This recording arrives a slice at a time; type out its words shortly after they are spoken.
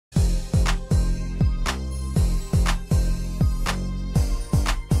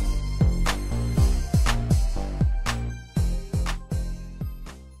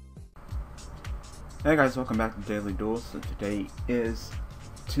Hey guys, welcome back to Daily Duels. So today is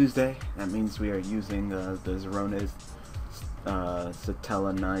Tuesday. That means we are using the Zerona's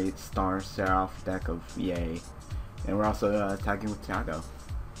Satellaknight Star Seraph deck of Yay. And we're also tagging with Tiago.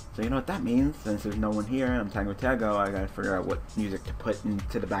 So you know what that means? Since there's no one here, I'm tagging with Tiago, I gotta figure out what music to put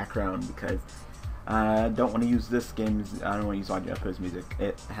into the background because I don't want to use this game. I don't want to use Audio music.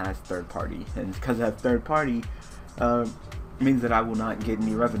 It has third party, and because it has third party, means that I will not get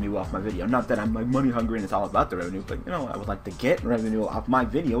any revenue off my video. Not that I'm like money hungry and it's all about the revenue, but you know, I would like to get revenue off my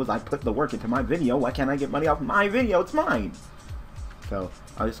videos. I put the work into my video. Why can't I get money off my video? It's mine. So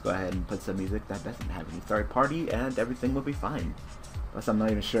I'll just go ahead and put some music that doesn't have any third party, and everything will be fine. Plus, I'm not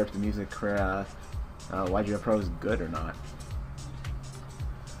even sure if the music for YGO Pro is good or not.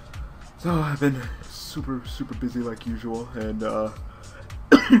 So I've been super busy like usual, and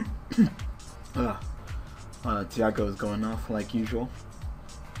Tiago is going off like usual.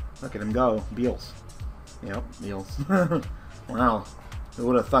 Look at him go. Beals. Yep, Beals. Wow. Who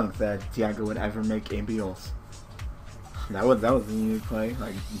would have thunk that Tiago would ever make a Beals? That was a unique play.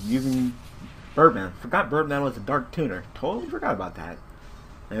 Like, using Birdman. Forgot Birdman was a Dark Tuner. Totally forgot about that.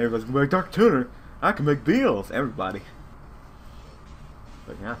 And everybody's gonna be like, Dark Tuner? I can make Beals. Everybody.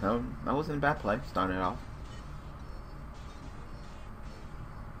 But yeah, that wasn't a bad play. Starting it off.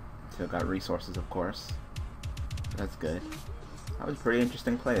 Still got resources, of course. That's good. That was a pretty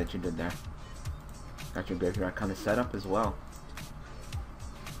interesting play that you did there. Got your graveyard kind of set up as well.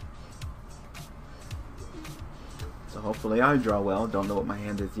 So hopefully I draw well. Don't know what my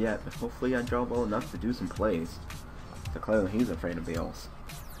hand is yet, but hopefully I draw well enough to do some plays. So clearly he's afraid of Beals.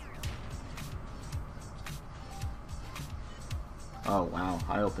 Oh wow,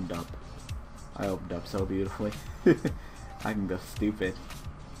 I opened up. I opened up so beautifully. I can go stupid.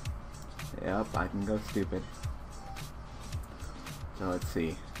 Yep, I can go stupid. So let's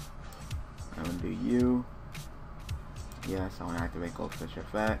see. I'm gonna do you. Yes, I want to activate Goldfish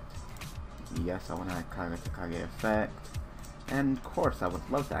effect. Yes, I want to activate the Kage effect. And of course, I would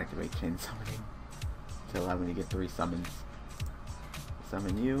love to activate Chain Summoning to allow me to get 3 summons.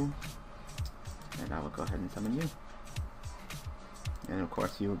 Summon you, and I will go ahead and summon you. And of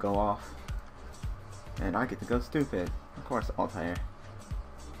course, you will go off, and I get to go stupid. Of course, Altair.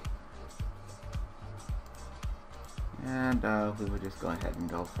 And we would just go ahead and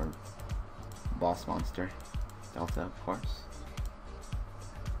go for Boss Monster. Delta, of course.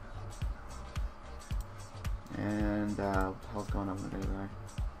 And what the hell's going on with there?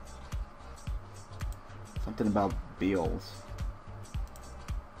 Something about Beals.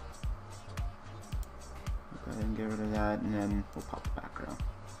 Go ahead and get rid of that, and then we'll pop the background.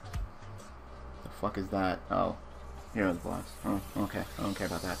 The fuck is that? Oh, Hero's Blast. Oh, okay. I don't care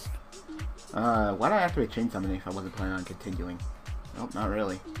about that. Why did I activate Chain Summoning if I wasn't planning on continuing? Nope, not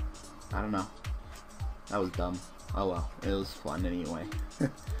really. I don't know. That was dumb. Oh well, it was fun anyway.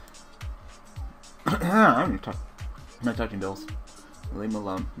 I'm not touching Bills. Leave him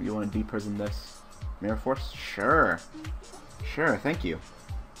alone. You want to deprison this? Mirror Force? Sure. Sure, thank you.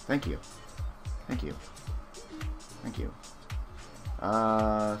 Thank you. Thank you. Thank you.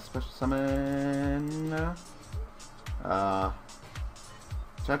 Special summon...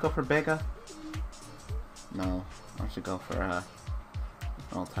 should I go for Bega? No, I should go for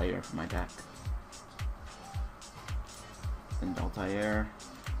Altair for my deck. And Altair,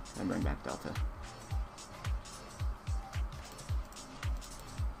 and bring back Delta.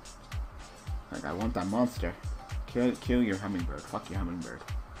 Like, I want that monster. Kill your hummingbird. Fuck your hummingbird.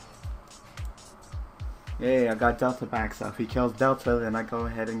 Yay, I got Delta back, so if he kills Delta, then I go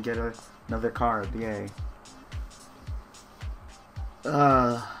ahead and get another card. Yay.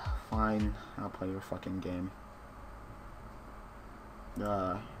 Fine. I'll play your fucking game.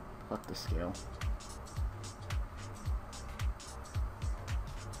 Fuck the scale.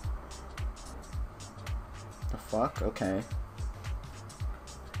 The fuck? Okay.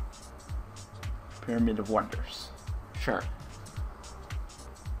 Pyramid of Wonders. Sure.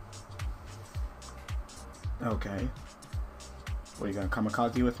 Okay. What, are you gonna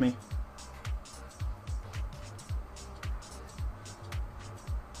kamikaze with me?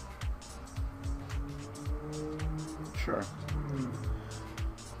 Sure.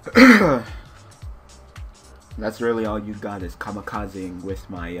 That's really all you got is kamikazing with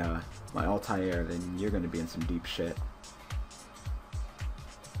my my Altair, then you're gonna be in some deep shit.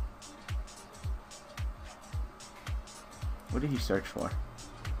 What did he search for?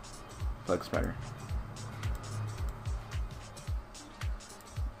 Plug Spider.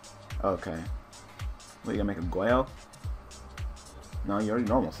 Okay. What, you gonna make a Goyo? No, you already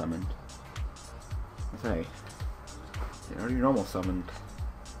normal summoned. Let's say. You already normal summoned.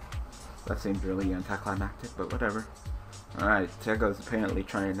 That seems really anticlimactic, but whatever. Alright, Tiago's apparently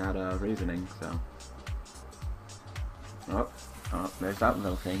trying out reasoning, so. Oh, there's that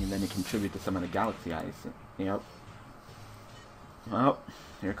little thing, and then he contribute to some of the Galaxy Eyes. Yep. Well,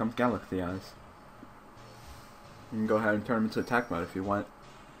 here comes Galaxy Eyes. You can go ahead and turn them into attack mode if you want.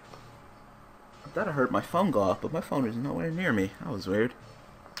 I thought I heard my phone go off, but my phone is nowhere near me. That was weird.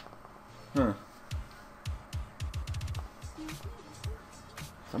 Huh.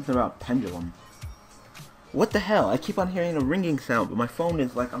 Something about Pendulum. What the hell? I keep on hearing a ringing sound, but my phone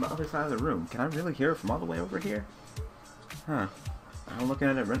is like on the other side of the room. Can I really hear it from all the way over here? Huh. I'm looking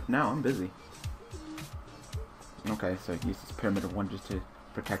at it right now. I'm busy. Okay, so he uses Pyramid of Wonders to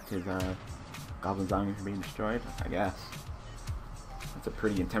protect his Goblin's Army from being destroyed, I guess. That's a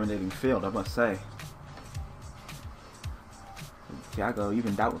pretty intimidating field, I must say. Tiago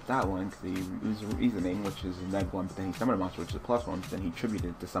even doubt with that one, because he used Reasoning, which is a -1, but then he summoned a monster, which is a +1, then he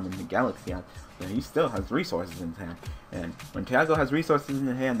attributed to summon the Galaxy Eye. But he still has resources in his hand. And when Tiago has resources in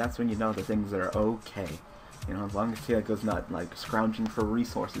his hand, that's when you know that things are okay. You know, as long as Tiago's not, like, scrounging for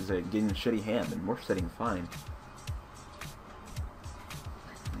resources or getting a shitty hand, then we're sitting fine.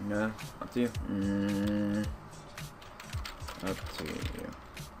 Yeah, up to you. Up to you.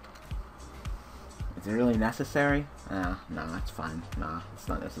 Is it really necessary? Nah, it's fine. Nah, it's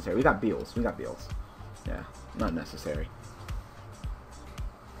not necessary. We got Beals. Yeah, not necessary.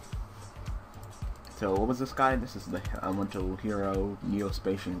 So, what was this guy? This is the elemental hero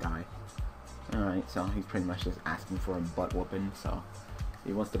Neospatian guy. Alright, so he's pretty much just asking for a butt whooping, so if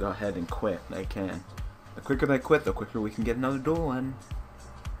he wants to go ahead and quit, they can. The quicker they quit, the quicker we can get another duel in.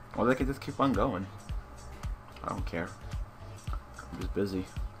 Or they could just keep on going. I don't care. I'm just busy.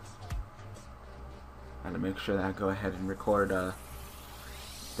 I had to make sure that I go ahead and record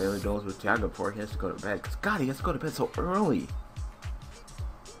Daily Duels with Tiago before he has to go to bed. Cause God, he has to go to bed so early.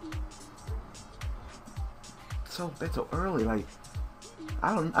 So early. Like,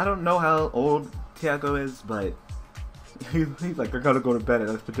 I don't know how old Tiago is, but he's like, I gotta go to bed at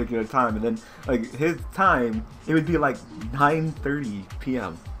this particular time, and then like his time, it would be like 9:30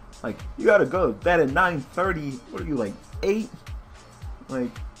 p.m. Like, you gotta go to bed at 9:30. What are you, like 8?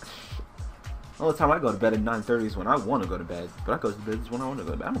 Like, all the time I go to bed at 9:30 is when I want to go to bed, but I go to bed when I want to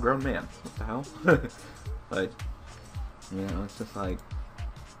go to bed. I'm a grown man. What the hell? But you know, it's just like,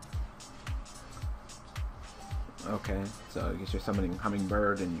 okay, so I guess you're summoning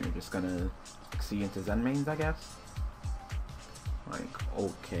Hummingbird and you're just gonna see into Zen mains, I guess. Like,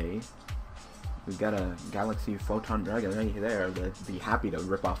 okay, we got a Galaxy Photon Dragon right there that'd be happy to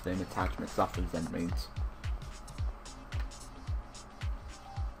rip off them attachments off of Zen mains.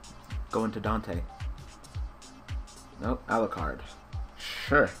 Go into Dante. Nope, Alucard.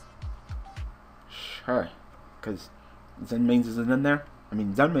 Sure. Because Zen mains isn't in there. I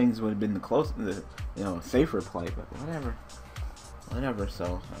mean, Zen mains would have been the safer play, but whatever.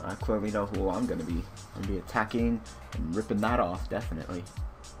 So I clearly know who I'm gonna be. I'm gonna be attacking and ripping that off, definitely.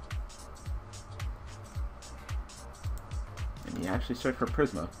 And you actually search for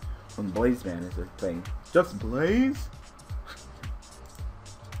Prisma when Blaze Man is a thing. Just Blaze?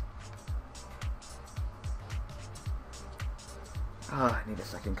 I need a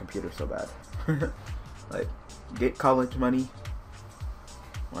second computer so bad. Like, get college money.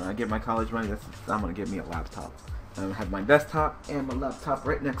 When I get my college money, I'm gonna get me a laptop. I'm gonna have my desktop and my laptop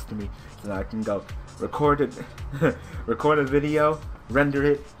right next to me, so that I can go record it, record a video, render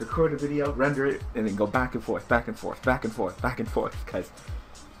it, record a video, render it, and then go back and forth. Because,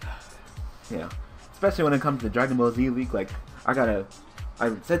 you know, especially when it comes to Dragon Ball Z League, like I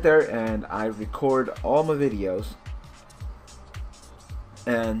sit there and I record all my videos.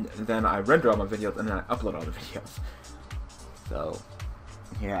 And then I render all my videos, and then I upload all the videos. So,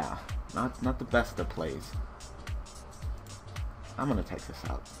 yeah, not the best of plays. I'm gonna take this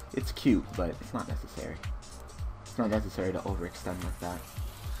out. It's cute, but it's not necessary. It's not necessary to overextend like that.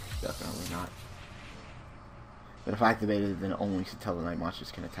 Definitely not. But if I activate it, then only Satellaknight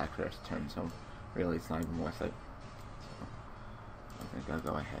monsters can attack for first turn, so really it's not even worth it. So, I think I'll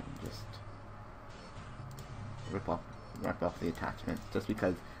go ahead and just rip off the attachment, just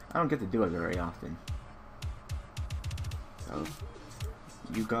because I don't get to do it very often. So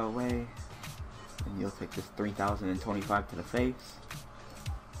you go away, and you'll take this 3025 to the face.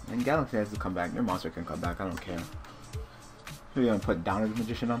 And Galaxy has to come back. Your monster can come back. I don't care. You're gonna put Downer the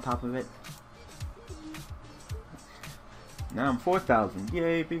Magician on top of it. Now I'm 4,000.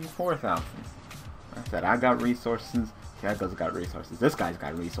 Yay, being 4,000. I said I got resources. Tiago's got resources. This guy's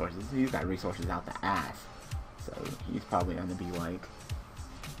got resources. He's got resources out the ass. So he's probably gonna be like,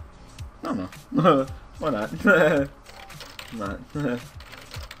 I don't know. Why not?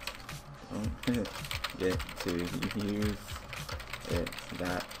 don't get to use it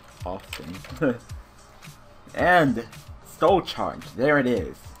that often. And Soul Charge. There it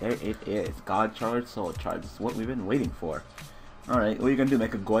is. There it is. God Charge, Soul Charge. This is what we've been waiting for. Alright, what are you gonna do?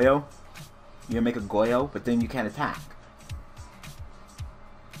 Make a Goyo? You're gonna make a Goyo, but then you can't attack.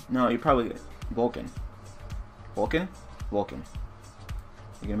 No, you probably... Vulcan. Vulcan? Vulcan.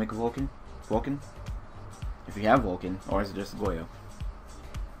 You gonna make a Vulcan? Vulcan? If you have Vulcan, or is it just Goyo?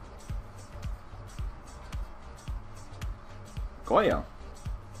 Goyo.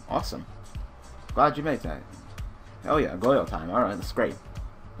 Awesome. Glad you made that. Oh yeah, Goyo time. Alright, that's great.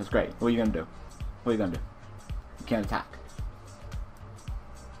 That's great. What are you gonna do? What are you gonna do? You can't attack.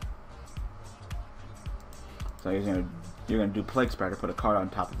 So you're gonna do Plague Spreader, put a card on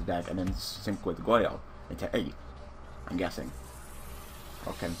top of the deck, and then sync with Goyo into 8. I'm guessing.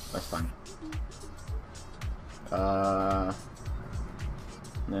 Okay, that's fine.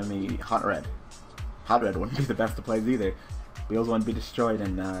 Let me Hot Red. Hot Red wouldn't be the best of plays either. Wheels wouldn't be destroyed,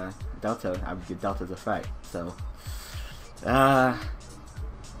 and Delta, I would get Delta's effect. So, I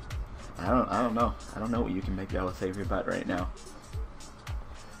don't know. I don't know what you can make Yellow save your butt right now.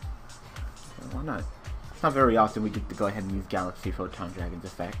 Why not? It's not very often we get to go ahead and use Galaxy Photon Dragon's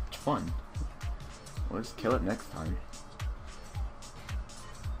effect. It's fun. We'll just kill it next time.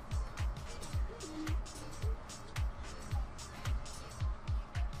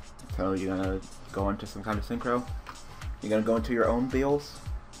 So you're gonna go into some kind of synchro? You're gonna go into your own bills?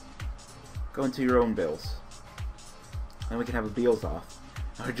 Go into your own bills. And we can have a bills off.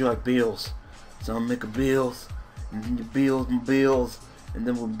 I heard you like bills. So I'm gonna make a bills. And then you bills and bills. And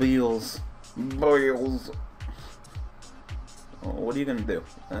then we're bills. Bills. Oh, what are you gonna do?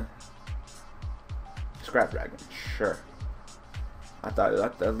 Huh? Scrap Dragon. Sure. I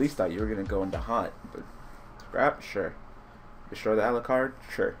at least thought you were gonna go into hot. But scrap? Sure. Destroy the Alucard?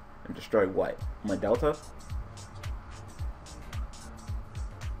 Sure. And destroy what? My Delta?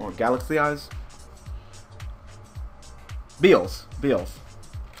 Or Galaxy Eyes? Beals. Beals.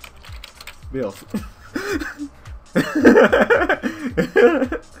 Beals.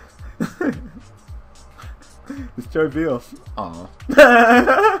 Destroy Beals. Aw.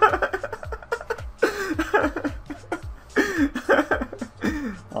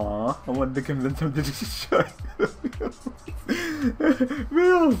 Aw. I wanted to convince him to destroy Beals.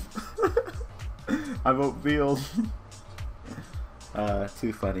 Beals! I vote Beals.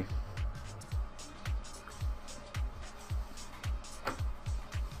 Too funny.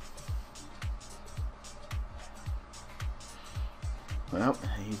 Well,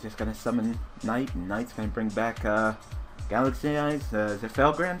 he's just gonna summon Knight, and Knight's gonna bring back Galaxy Eyes. Is it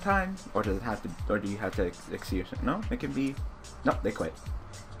Felgrand time, or does it have to, or do you have to excuse it? No, it can be. No, they quit.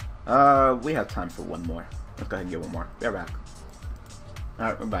 We have time for one more. Let's go ahead and get one more. We're back.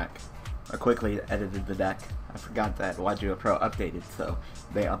 Alright, we're back. I quickly edited the deck. I forgot that Wadrio Pro updated, so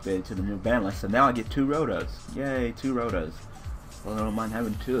they updated to the new ban list, so now I get 2 Rotos. Yay, 2 Rotos. Well, I don't mind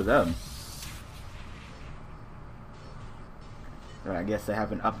having 2 of them. Or I guess they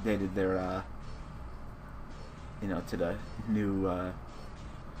haven't updated their, you know, to the new,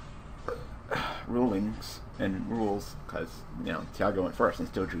 rulings and rules, because, you know, Tiago went first and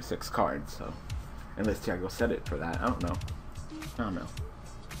still drew 6 cards, so, unless Tiago set it for that, I don't know. I don't know.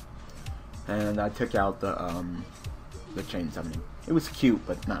 And I took out the chain summoning. It was cute,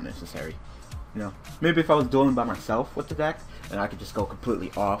 but not necessary. You know, maybe if I was dueling by myself with the deck, then I could just go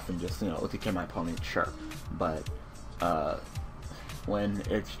completely off and just, you know, OTK my opponent, sure. But, when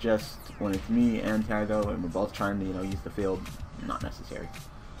it's just, when it's me and Tiago and we're both trying to, you know, use the field, not necessary.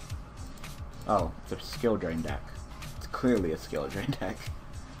 Oh, it's a skill drain deck. It's clearly a skill drain deck.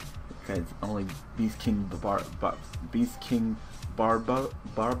 Because only Beast King Barbaros?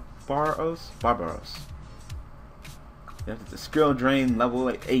 Yeah, it's a skill drain level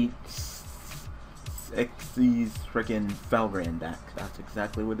 8 Xyz's freaking Felgrand deck. That's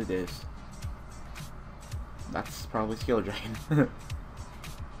exactly what it is. That's probably skill drain.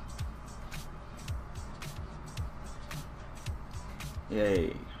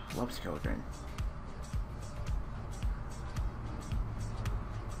 Yay. Love skill drain.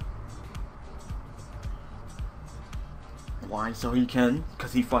 Why? So he can?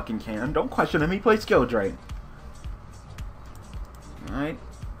 Because he fucking can. Don't question him, he plays skill drain. Alright.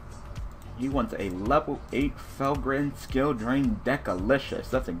 He wants a level 8 Felgrand skill drain deck-alicious.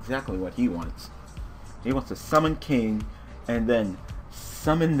 That's exactly what he wants. He wants to summon King, and then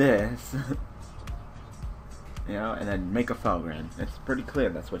summon this. You know, and then make a Felgrand. It's pretty clear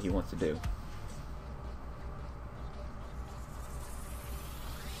that's what he wants to do.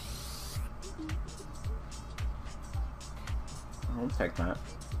 I'll take that.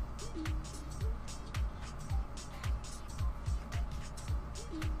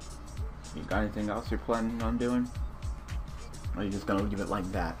 You got anything else you're planning on doing? Or are you just gonna leave it like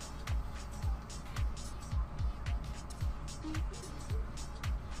that?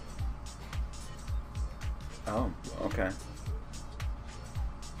 Oh, okay.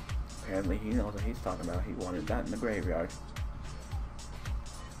 Apparently he knows what he's talking about. He wanted that in the graveyard.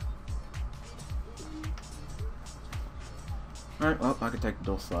 Alright, well, I can take the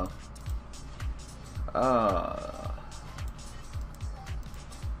duel slow.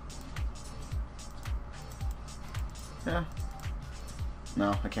 Yeah.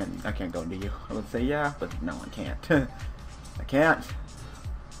 No, I can't go into you. I would say yeah, but no, I can't. I can't.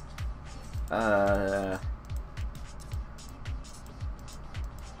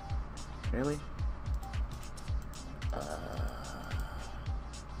 Really? I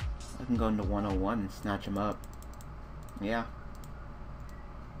can go into 101 and snatch him up. Yeah.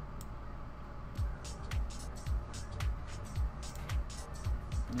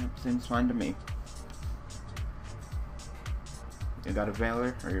 Yep, seems fine to me. You got a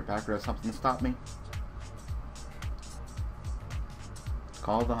Veiler or your back row something to stop me?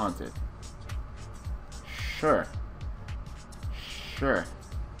 Call the Haunted. Sure. Sure.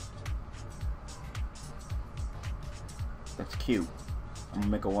 That's cute. I'm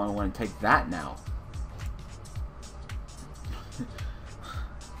gonna make a 1-1 and take that now.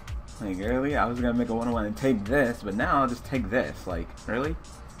 Like, really? I was gonna make a 1-1 and take this, but now I'll just take this. Like, really?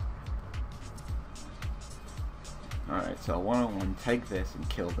 Alright, so 1-1, take this and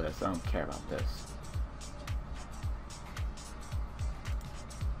kill this. I don't care about this.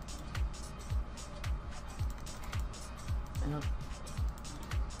 Yep.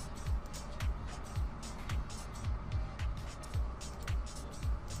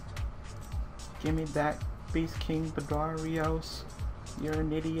 Give me that, Beast King Bedarios. You're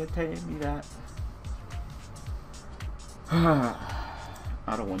an idiot telling me that.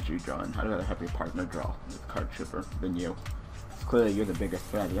 I don't want you drawing. I'd rather have your partner draw with card trooper than you. It's clearly you're the biggest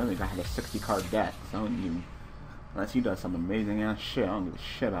threat. The only guy had a 60 card deck. So you, unless he does some amazing ass shit, I don't give a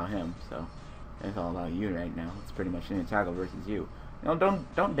shit about him. So it's all about you right now. It's pretty much Tiago versus you. No, don't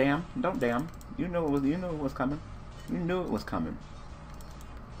damn. You knew it was coming. You knew it was coming.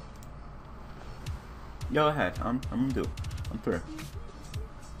 Go ahead. I'm through.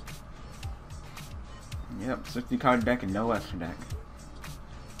 Yep, 60 card deck and no extra deck.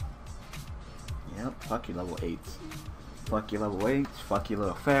 Yep, fuck your level 8s. Fuck your level 8s, fuck your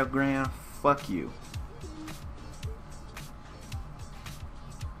little fairground, fuck you.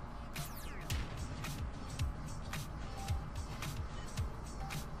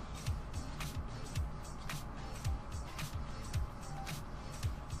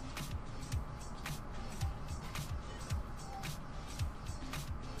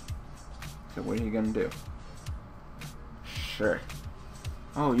 So what are you gonna do? Sure.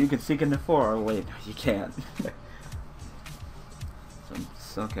 Oh, you can seek into 4. Oh wait, you can't.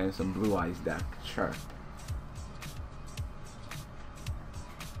 Okay, some Blue Eyes deck. Sure.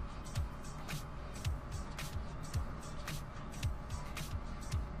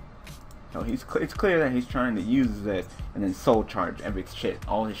 No, it's clear that he's trying to use this and then soul charge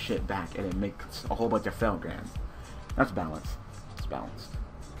all his shit back, and it makes a whole bunch of Felgrams. That's balanced. It's balanced.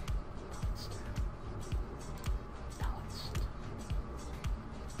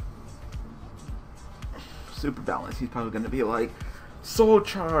 Super balanced. He's probably gonna be like, soul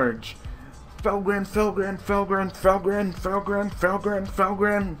charge, Felgran.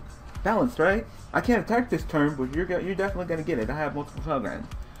 Balanced, right? I can't attack this turn, but you're definitely gonna get it. I have multiple Felgrans,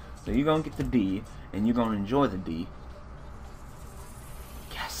 so you're gonna get the D, and you're gonna enjoy the D.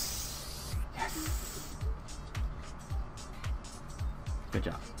 Yes, yes. Good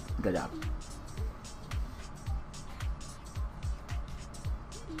job. Good job.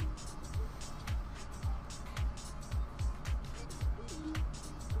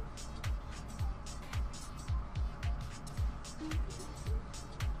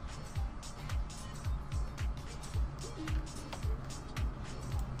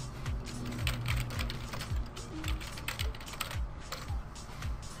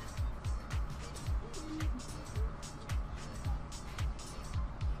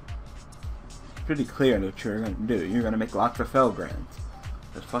 Pretty clear what you're gonna do. You're gonna make lots of Felgrans.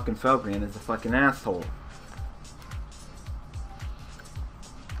 This fucking Felgran is a fucking asshole.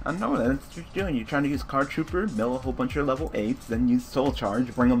 I know that's what you're doing. You're trying to use Card Trooper, mill a whole bunch of level 8s, then use Soul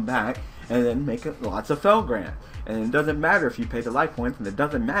Charge, bring them back, and then make lots of Felgran. And it doesn't matter if you pay the life points, and it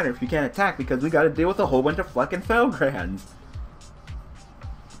doesn't matter if you can't attack, because we gotta deal with a whole bunch of fucking Felgrans.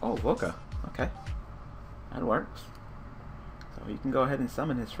 Oh, Voka. Okay. That works. So you can go ahead and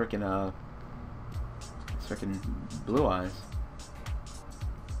summon his freaking Blue Eyes.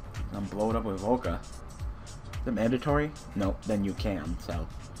 I'm I'm blow it up with Volca. Is it mandatory? Nope, then you can, so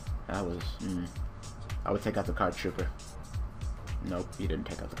that was I would take out the card trooper. Nope, you didn't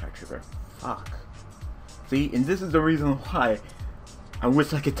take out the card trooper. Fuck. See, and this is the reason why I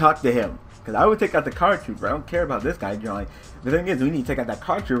wish I could talk to him. Because I would take out the card trooper. I don't care about this guy drawing. The thing is, we need to take out that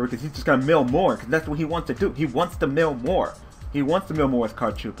card trooper because he's just going to mill more. Because that's what he wants to do. He wants to mill more. He wants to mill more with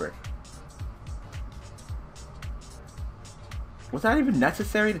card trooper. Was that even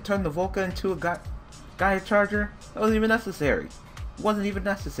necessary to turn the Volca into a Gaia Charger? That wasn't even necessary. It wasn't even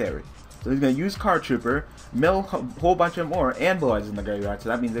necessary. So he's going to use card trooper, mill a whole bunch of more, and blow eyes in the graveyard. So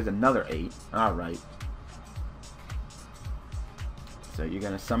that means there's another 8. Alright. So you're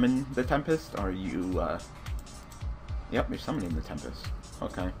gonna summon the Tempest, or you, Yep, you're summoning the Tempest.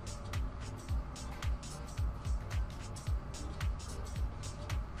 Okay.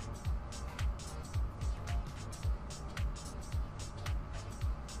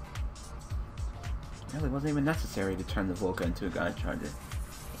 Really wasn't even necessary to turn the Volca into a Gaia Charger.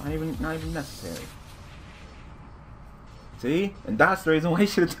 Not even necessary. See? And that's the reason why you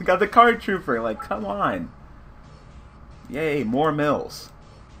should have took out the card trooper. Like, come on. Yay, more mills.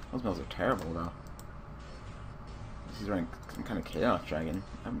 Those mills are terrible, though. He's running some kind of Chaos Dragon.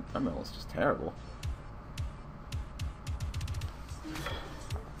 That mill is just terrible.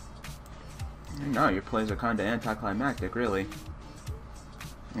 No, your plays are kind of anticlimactic, really.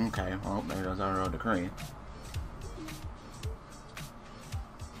 Okay, well, there goes our road decree.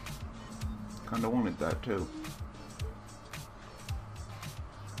 Kinda wanted that, too.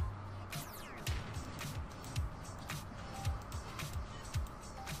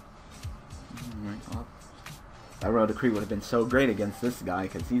 That row decree would have been so great against this guy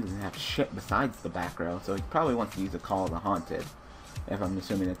because he doesn't have shit besides the back row, so he probably wants to use a Call of the Haunted. If I'm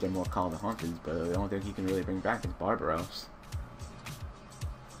assuming that they're more Call of the Haunted, but the only thing he can really bring back is Barbaros.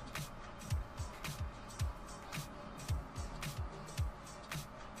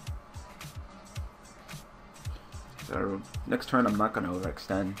 So next turn I'm not going to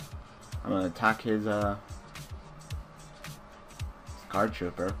overextend. I'm going to attack his card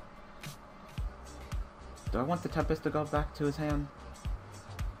trooper. Do I want the Tempest to go back to his hand?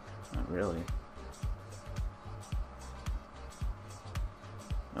 Not really.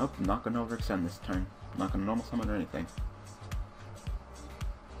 Nope, I'm not going to overextend this turn. I'm not going to normal summon or anything.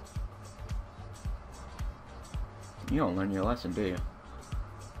 You don't learn your lesson, do you?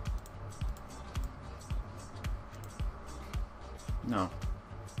 No.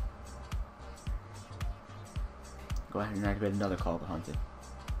 Go ahead and activate another Call of the Haunted.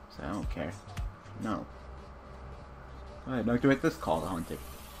 So I don't care. No. Go ahead and activate this Call of the Haunted.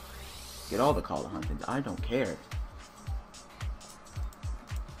 Get all the Call of the Haunted. I don't care.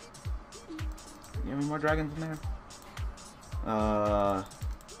 You have any more dragons in there?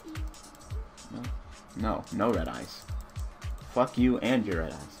 No. No red eyes. Fuck you and your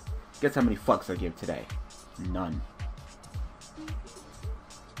red eyes. Guess how many fucks I give today? None.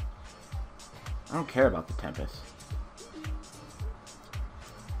 I don't care about the Tempest.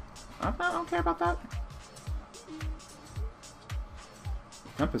 I don't care about that.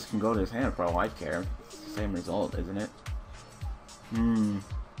 Tempest can go to his hand for all I care. It's the same result, isn't it? I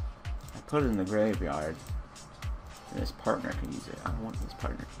put it in the graveyard. And his partner can use it. I don't want his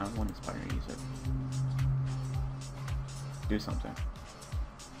partner. I don't want his partner to use it. Do something.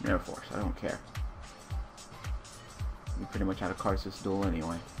 Mirror Force. I don't care. We pretty much had a card this duel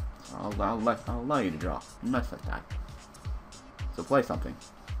anyway. So I'll allow you to draw. Mess like that. So play something.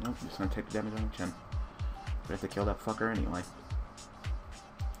 Nope, I'm just gonna take the damage on the chin. We have to kill that fucker anyway.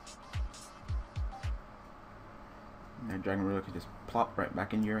 And Dragon Ruler can just plop right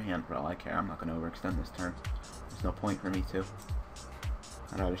back into your hand for all I care. I'm not gonna overextend this turn. There's no point for me to.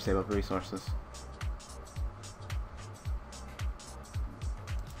 I'd rather save up resources.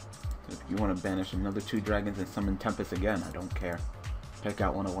 So if you want to banish another 2 dragons and summon Tempest again, I don't care. Take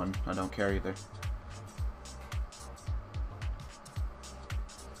out 101. I don't care either.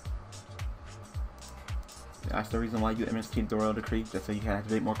 That's the reason why you MST'd the Royal Decree, just so you can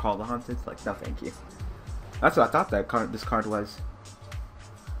activate more Call of the Haunted? Like, no thank you. That's what I thought this card was.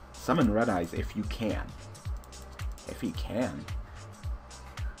 Summon Red Eyes if you can. If he can.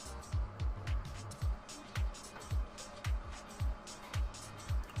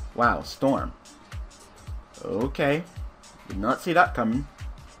 Wow, Storm. Okay. Did not see that coming.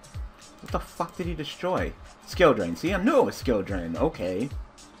 What the fuck did he destroy? Skill Drain. See, I knew it was Skill Drain. Okay.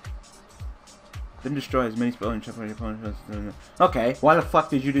 Then destroy as many spells and check your opponent. Okay, why the fuck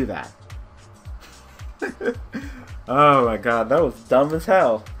did you do that? Oh my god, that was dumb as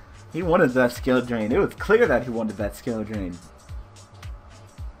hell. He wanted that Skill Drain. It was clear that he wanted that Skill Drain.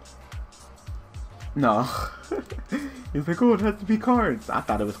 No. He's like, oh, it has to be cards. I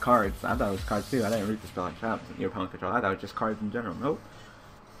thought it was cards. I thought it was cards too. I didn't read the spell like traps in your opponent control. I thought it was just cards in general. Nope.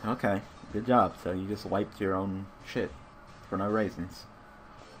 Okay. Good job. So you just wiped your own shit for no reasons.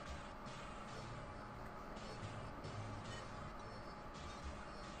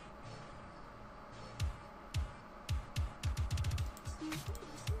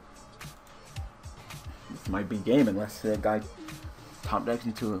 This might be game unless the guy top decks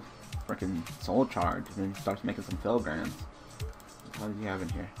into a freaking soul charge and then starts making some filigrans. What does he have in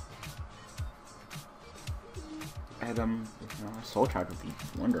here? And you know, soul charge would be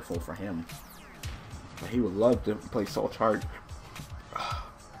wonderful for him. But he would love to play soul charge.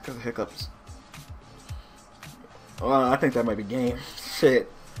 Because of hiccups. Well, I think that might be game.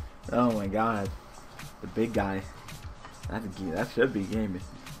 Shit. Oh my god. The big guy. That should be game.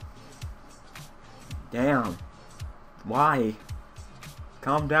 Damn. Why?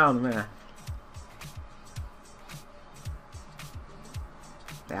 Calm down, man.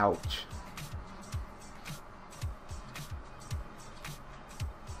 Ouch.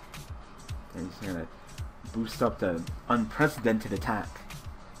 And he's gonna boost up the unprecedented attack.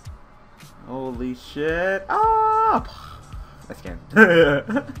 Holy shit. Ah! I scanned.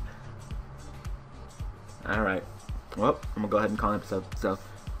 Alright. Well, I'm gonna go ahead and call an episode. So,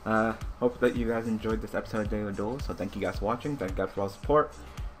 hope that you guys enjoyed this episode of Daily Duels. So thank you guys for watching. Thank you guys for all the support.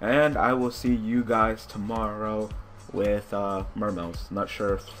 And I will see you guys tomorrow with Mermails. Not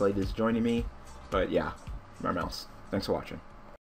sure if Slade is joining me, but yeah, Mermails. Thanks for watching.